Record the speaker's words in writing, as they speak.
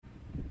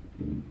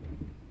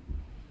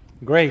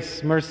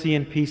Grace, mercy,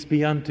 and peace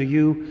be unto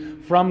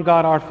you from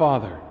God our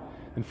Father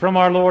and from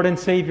our Lord and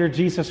Savior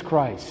Jesus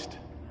Christ.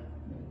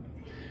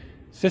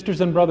 Sisters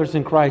and brothers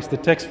in Christ, the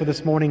text for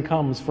this morning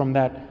comes from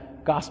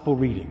that gospel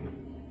reading.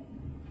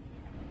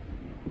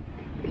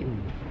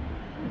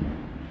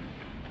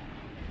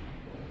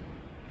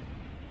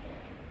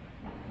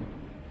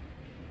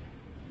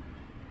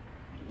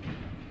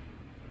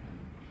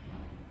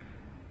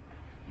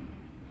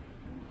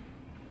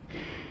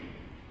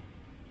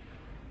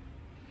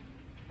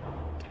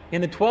 In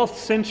the 12th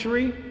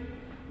century,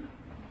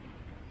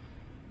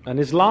 an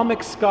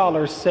Islamic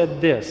scholar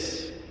said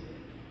this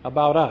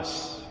about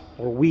us,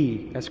 or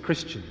we as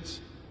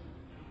Christians.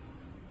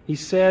 He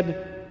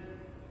said,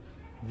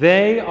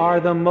 "They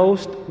are the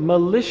most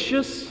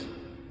malicious,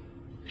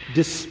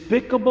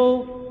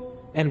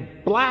 despicable, and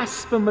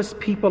blasphemous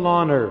people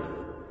on earth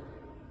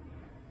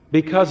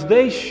because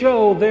they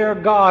show their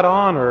God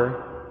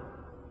honor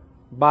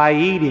by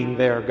eating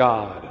their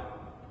God."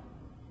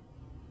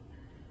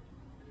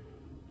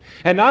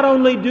 And not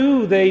only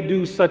do they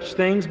do such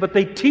things, but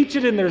they teach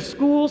it in their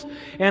schools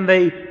and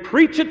they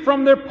preach it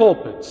from their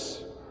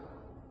pulpits.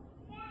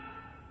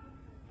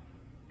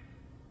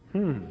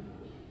 And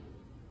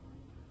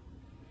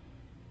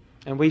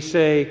we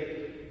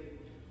say,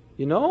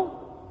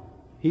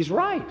 he's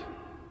right.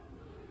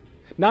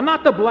 Now,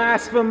 not the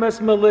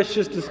blasphemous,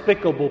 malicious,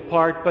 despicable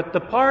part, but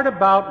the part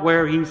about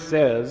where he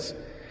says,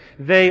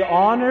 they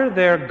honor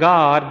their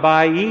God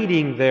by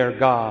eating their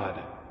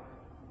God.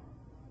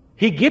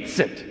 He gets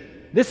it.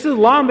 This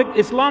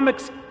Islamic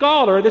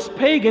scholar, this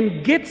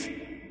pagan, gets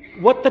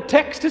what the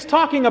text is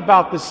talking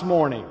about this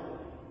morning.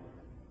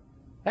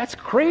 That's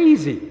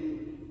crazy.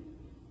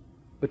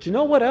 But you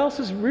know what else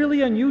is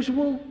really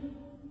unusual?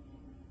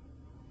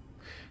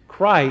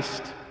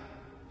 Christ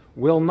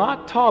will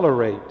not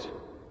tolerate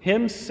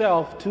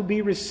himself to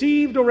be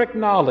received or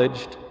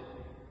acknowledged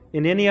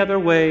in any other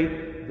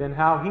way than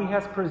how he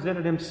has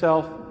presented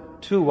himself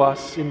to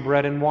us in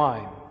bread and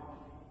wine.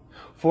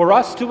 For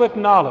us to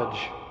acknowledge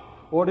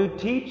or to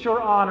teach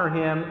or honor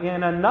him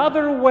in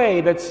another way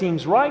that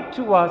seems right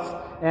to us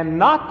and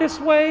not this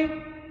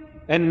way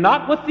and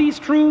not with these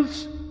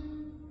truths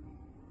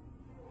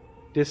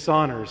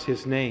dishonors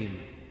his name.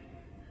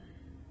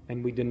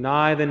 And we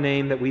deny the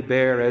name that we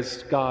bear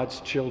as God's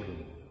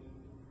children.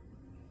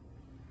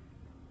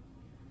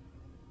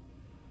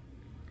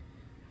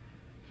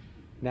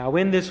 Now,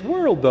 in this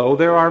world, though,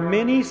 there are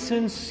many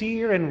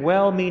sincere and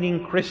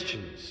well-meaning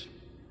Christians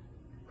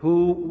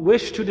who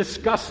wish to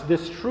discuss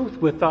this truth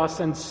with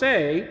us and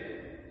say,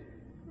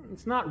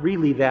 it's not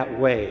really that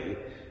way,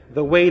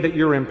 the way that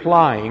you're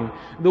implying,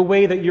 the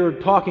way that you're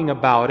talking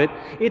about it.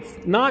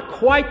 It's not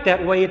quite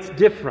that way, it's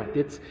different.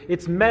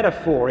 It's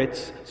metaphor,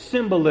 it's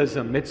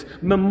symbolism, it's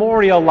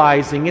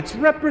memorializing, it's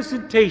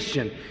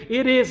representation.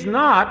 It is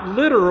not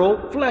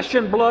literal flesh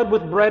and blood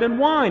with bread and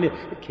wine.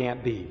 It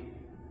can't be.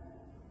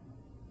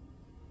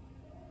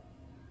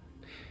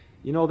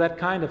 That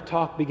kind of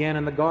talk began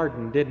in the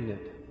garden, didn't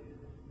it?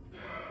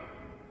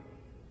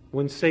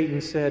 When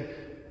Satan said,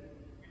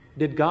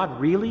 did God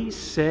really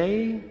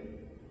say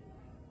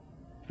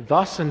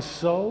thus and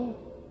so?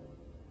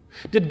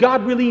 Did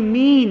God really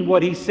mean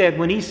what he said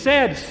when he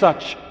said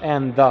such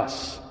and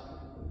thus?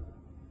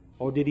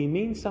 Or did he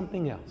mean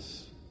something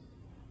else?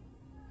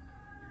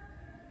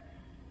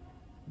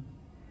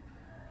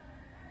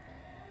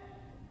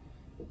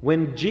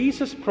 When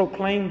Jesus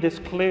proclaimed this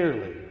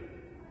clearly,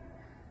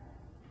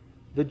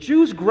 the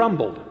Jews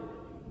grumbled,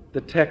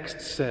 the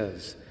text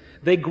says.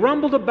 They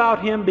grumbled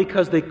about him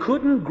because they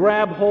couldn't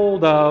grab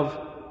hold of,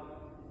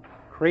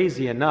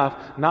 crazy enough,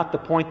 not the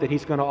point that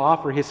he's going to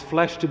offer his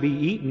flesh to be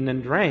eaten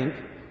and drank.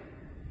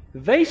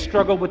 They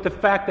struggled with the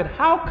fact that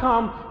how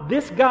come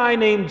this guy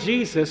named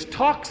Jesus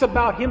talks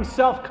about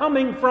himself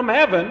coming from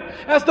heaven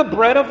as the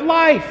bread of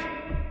life?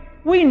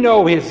 We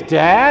know his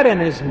dad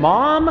and his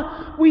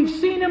mom. We've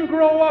seen him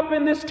grow up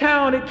in this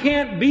town. It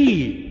can't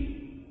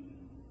be.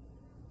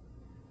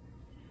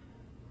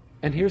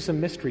 And here's a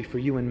mystery for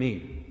you and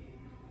me.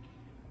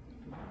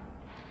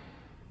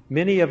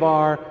 Many of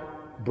our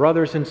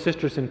brothers and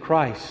sisters in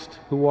Christ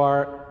who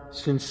are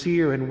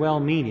sincere and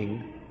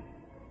well-meaning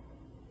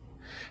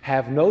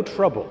have no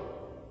trouble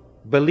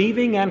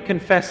believing and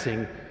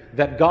confessing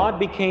that God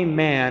became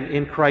man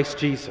in Christ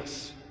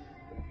Jesus.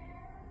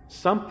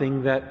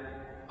 Something that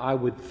I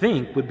would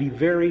think would be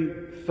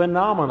very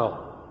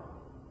phenomenal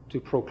to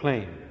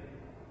proclaim.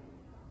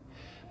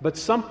 But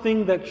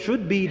something that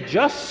should be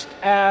just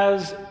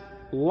as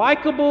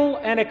likable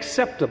and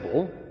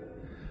acceptable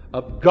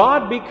of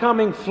God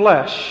becoming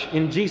flesh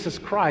in Jesus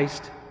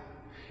Christ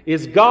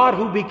is God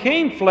who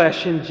became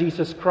flesh in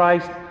Jesus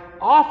Christ,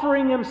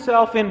 offering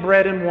himself in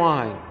bread and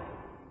wine.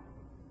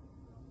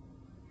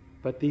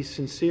 But these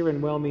sincere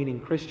and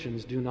well-meaning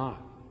Christians do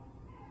not.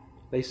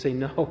 They say,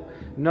 no,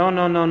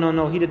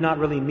 he did not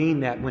really mean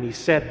that when he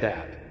said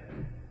that.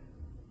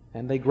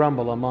 And they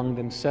grumble among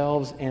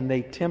themselves, and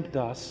they tempt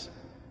us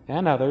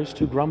and others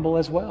to grumble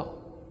as well,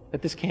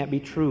 that this can't be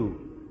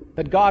true,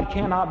 that God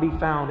cannot be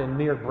found in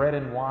mere bread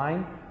and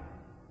wine.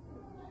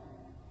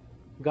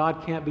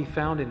 God can't be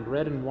found in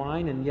bread and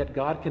wine, and yet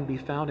God can be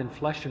found in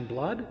flesh and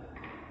blood?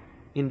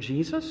 In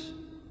Jesus?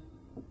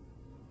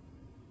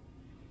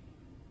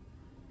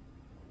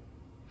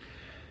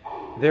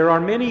 There are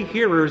many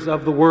hearers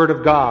of the Word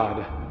of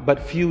God,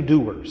 but few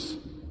doers.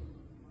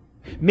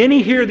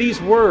 Many hear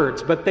these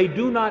words, but they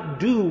do not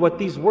do what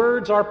these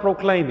words are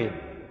proclaiming.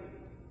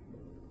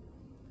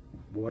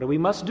 What do we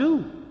must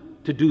do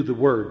to do the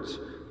words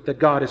that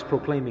God is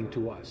proclaiming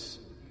to us?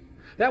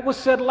 That was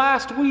said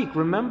last week,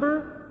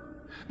 remember?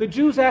 The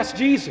Jews asked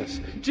Jesus,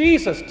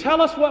 Jesus,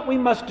 tell us what we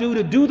must do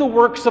to do the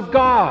works of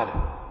God.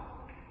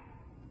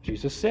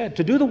 Jesus said,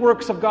 to do the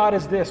works of God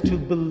is this, to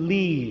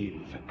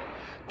believe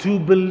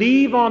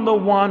on the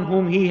one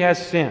whom He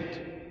has sent.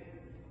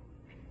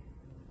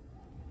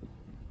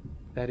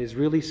 That is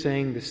really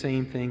saying the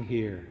same thing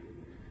here.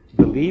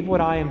 Believe what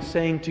I am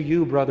saying to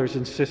you, brothers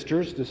and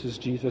sisters. This is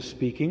Jesus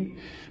speaking.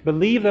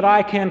 Believe that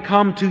I can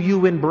come to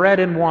you in bread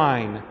and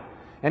wine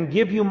and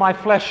give you my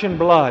flesh and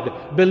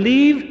blood.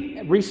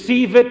 Believe,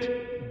 receive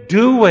it,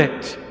 do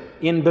it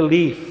in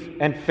belief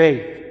and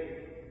faith.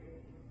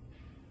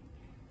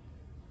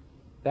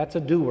 That's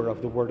a doer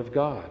of the Word of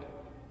God.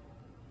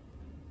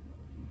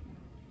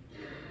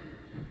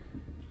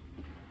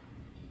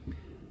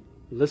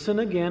 Listen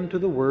again to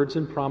the words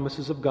and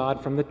promises of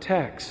God from the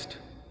text.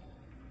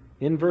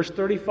 In verse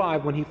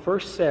 35, when He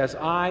first says,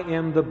 I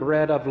am the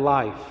bread of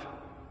life.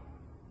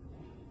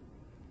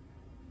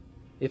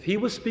 If He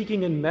was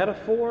speaking in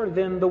metaphor,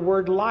 then the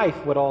word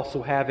life would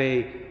also have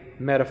a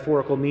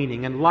metaphorical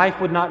meaning. And life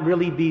would not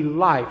really be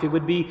life. It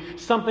would be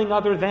something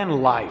other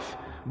than life.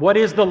 What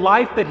is the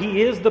life that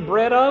He is the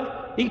bread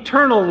of?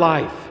 Eternal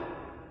life.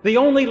 The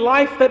only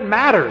life that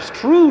matters,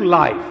 true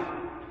life.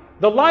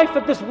 The life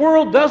that this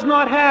world does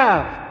not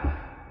have.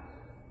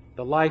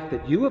 The life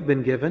that you have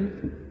been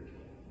given.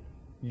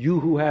 You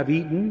who have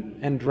eaten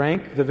and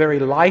drank the very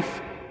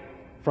life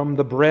from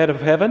the bread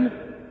of heaven.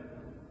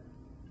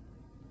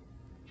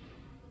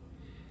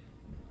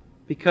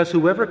 Because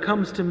whoever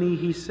comes to me,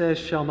 He says,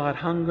 shall not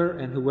hunger,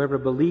 and whoever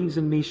believes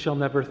in me shall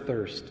never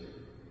thirst.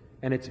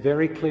 And it's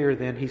very clear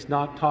then, He's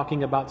not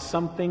talking about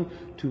something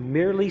to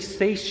merely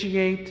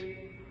satiate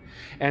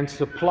and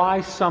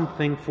supply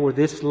something for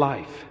this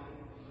life,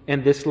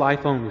 and this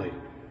life only.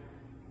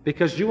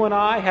 Because you and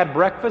I had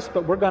breakfast,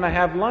 but we're going to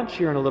have lunch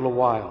here in a little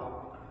while.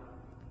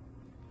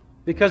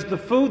 Because the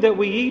food that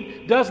we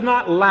eat does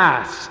not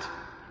last.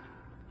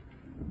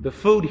 The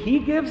food He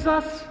gives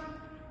us,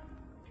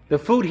 the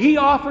food He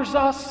offers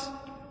us,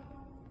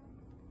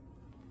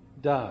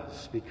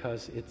 does,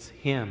 because it's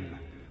Him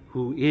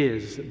who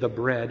is the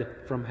bread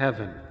from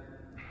heaven,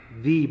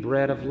 the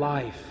bread of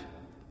life,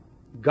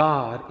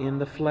 God in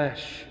the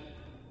flesh.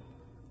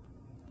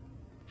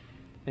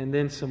 And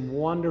then some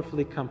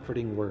wonderfully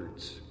comforting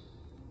words.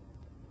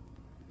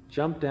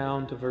 Jump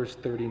down to verse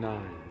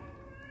 39.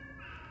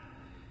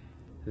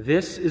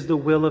 This is the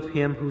will of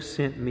Him who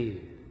sent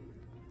me,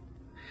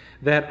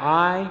 that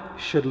I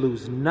should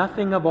lose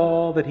nothing of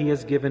all that He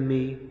has given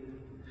me,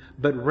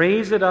 but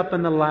raise it up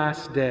in the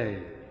last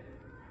day.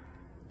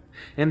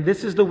 And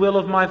this is the will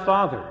of my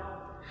Father,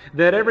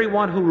 that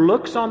everyone who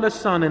looks on the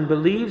Son and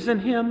believes in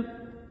Him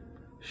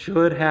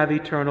should have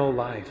eternal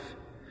life.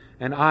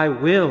 And I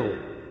will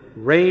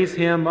raise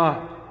him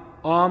up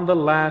on the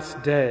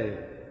last day.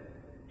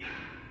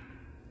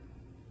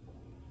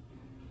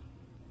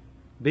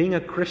 Being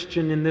a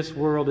Christian in this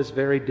world is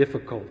very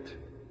difficult.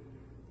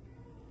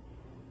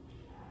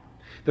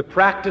 The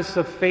practice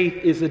of faith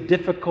is a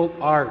difficult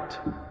art.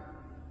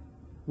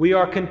 We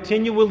are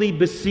continually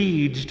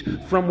besieged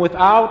from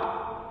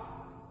without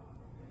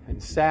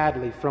and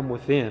sadly from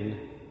within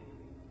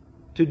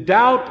to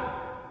doubt,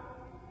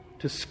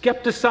 to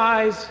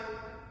skepticize,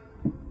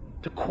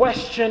 to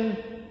question,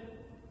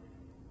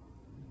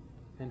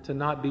 and to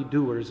not be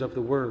doers of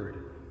the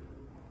Word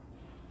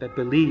that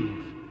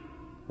believe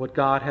what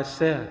God has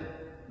said.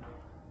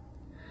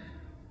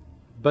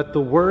 But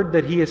the Word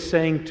that He is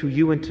saying to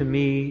you and to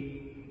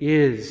me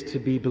is to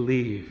be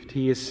believed.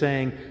 He is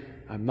saying,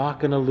 I'm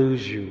not going to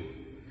lose you.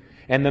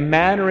 And the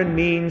manner and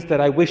means that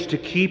I wish to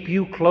keep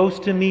you close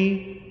to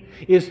me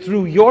is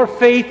through your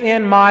faith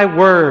in my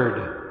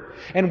Word.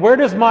 And where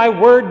does my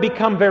Word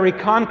become very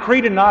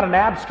concrete and not an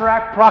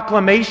abstract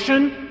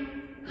proclamation?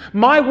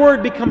 My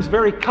Word becomes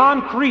very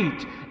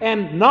concrete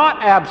and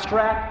not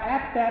abstract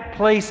at that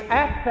place,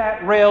 at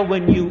that rail,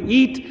 when you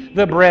eat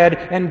the bread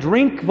and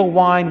drink the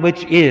wine,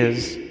 which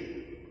is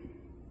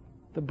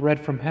the bread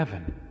from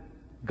heaven.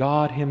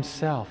 God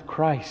Himself,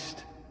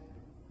 Christ.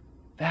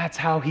 That's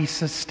how He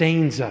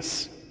sustains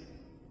us.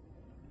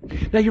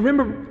 Now you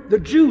remember, the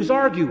Jews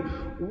argue,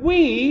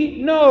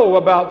 we know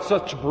about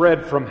such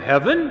bread from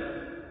heaven.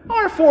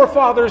 Our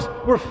forefathers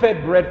were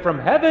fed bread from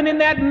heaven in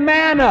that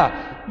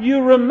manna.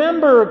 You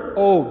remember,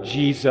 oh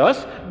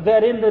Jesus,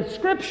 that in the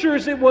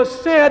Scriptures it was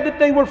said that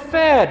they were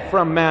fed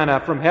from manna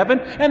from heaven,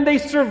 and they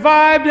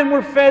survived and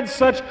were fed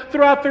such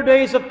throughout their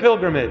days of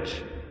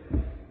pilgrimage.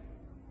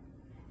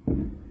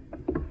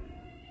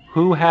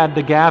 Who had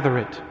to gather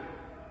it?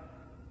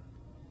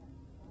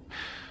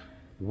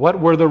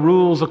 What were the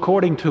rules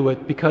according to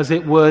it? Because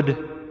it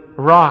would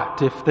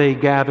rot if they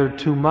gathered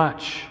too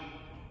much.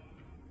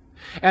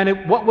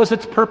 And what was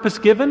its purpose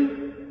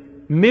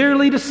given?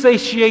 Merely to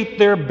satiate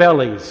their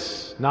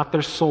bellies, not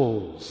their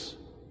souls.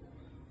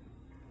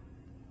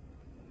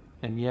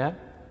 And yet,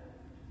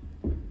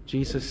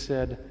 Jesus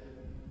said,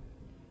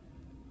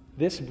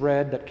 "This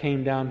bread that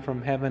came down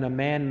from heaven a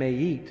man may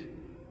eat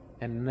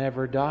and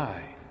never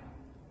die,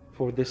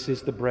 for this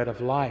is the bread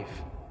of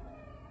life,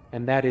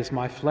 and that is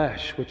my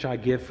flesh, which I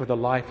give for the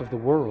life of the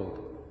world."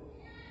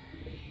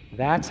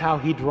 That's how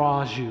He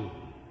draws you.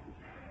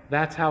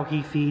 That's how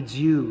He feeds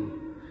you.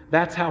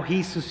 That's how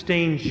He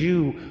sustains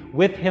you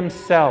with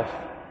Himself.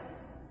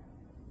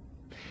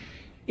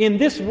 In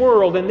this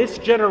world, in this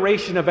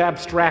generation of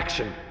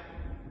abstraction,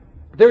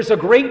 there's a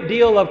great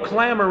deal of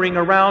clamoring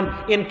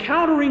around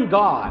encountering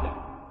God,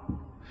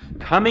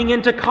 coming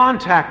into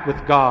contact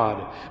with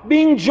God,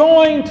 being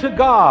joined to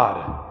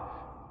God.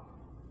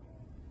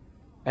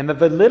 And the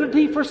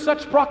validity for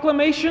such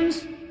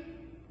proclamations?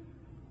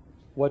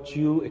 What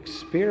you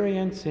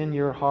experience in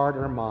your heart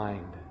or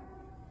mind.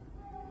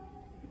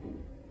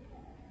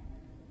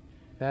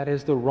 That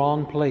is the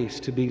wrong place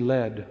to be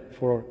led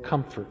for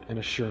comfort and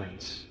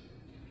assurance,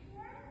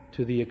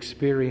 to the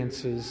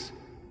experiences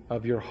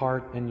of your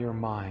heart and your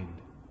mind.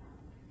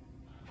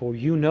 For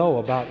you know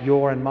about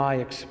your and my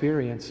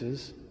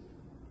experiences.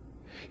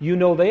 You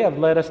know they have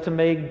led us to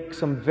make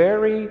some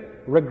very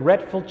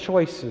regretful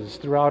choices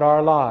throughout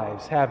our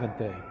lives, haven't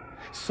they?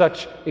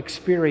 Such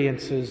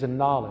experiences and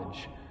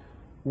knowledge.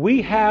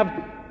 We have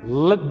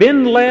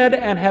been led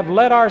and have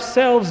led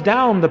ourselves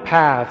down the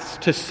paths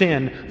to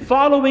sin,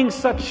 following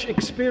such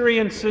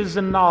experiences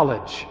and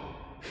knowledge,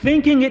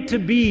 thinking it to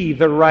be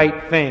the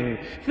right thing,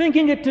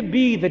 thinking it to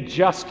be the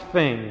just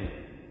thing.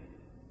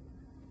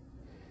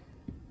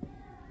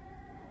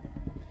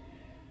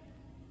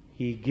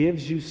 He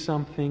gives you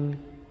something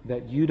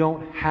that you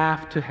don't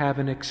have to have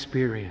an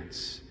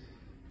experience,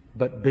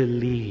 but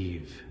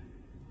believe.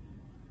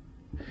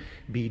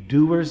 Be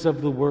doers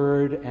of the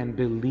word and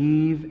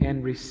believe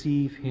and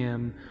receive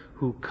Him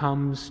who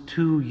comes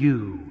to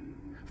you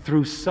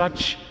through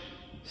such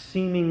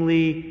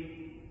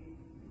seemingly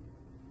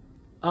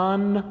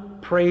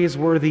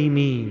unpraiseworthy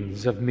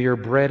means of mere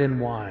bread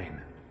and wine.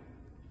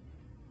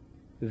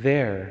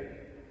 There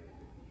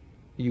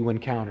you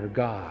encounter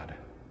God.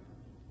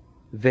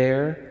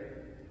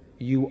 There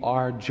you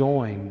are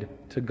joined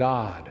to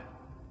God.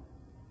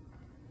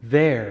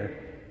 There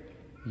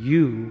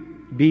you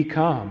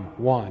become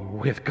one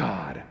with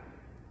God,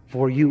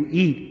 for you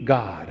eat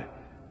God,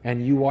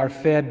 and you are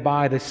fed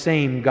by the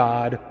same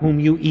God whom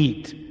you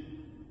eat.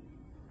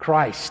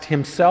 Christ,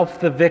 Himself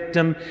the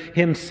victim,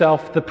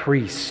 Himself the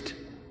priest,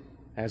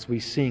 as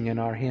we sing in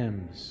our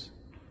hymns.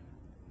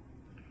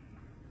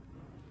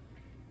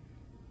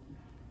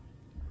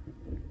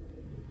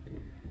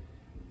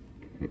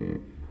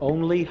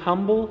 Only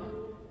humble,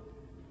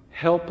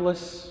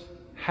 helpless,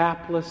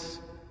 hapless,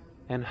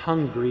 and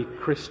hungry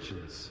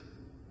Christians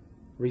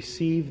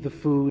receive the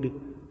food,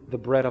 the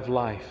bread of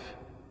life,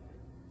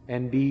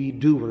 and be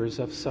doers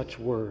of such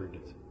words.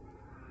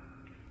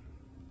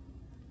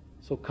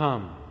 So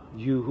come,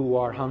 you who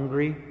are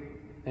hungry,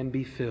 and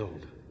be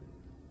filled.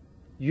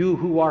 You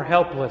who are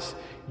helpless,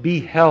 be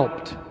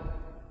helped.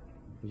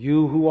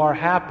 You who are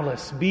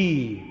hapless,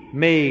 be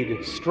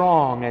made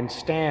strong and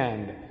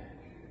stand.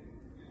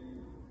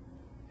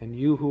 And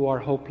you who are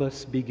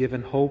hopeless, be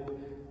given hope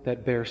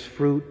that bears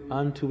fruit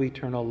unto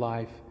eternal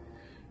life,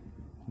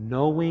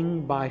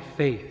 knowing by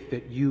faith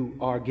that you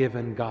are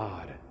given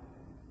God,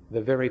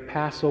 the very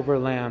Passover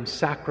lamb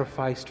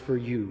sacrificed for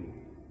you,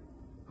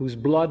 whose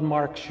blood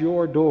marks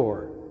your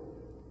door,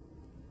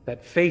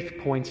 that faith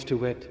points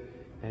to it,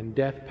 and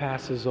death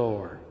passes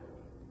o'er.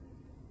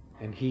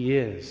 And He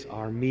is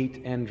our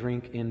meat and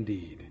drink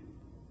indeed.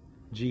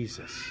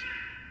 Jesus.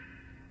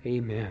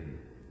 Amen.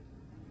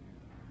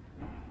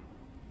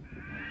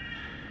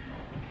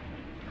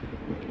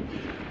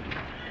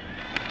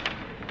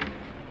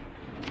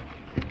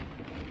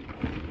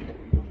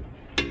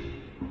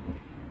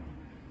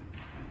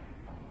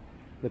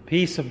 The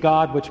peace of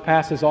God, which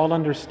passes all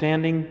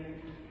understanding,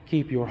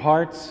 keep your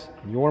hearts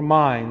and your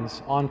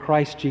minds on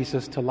Christ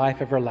Jesus to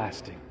life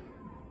everlasting.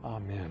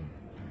 Amen.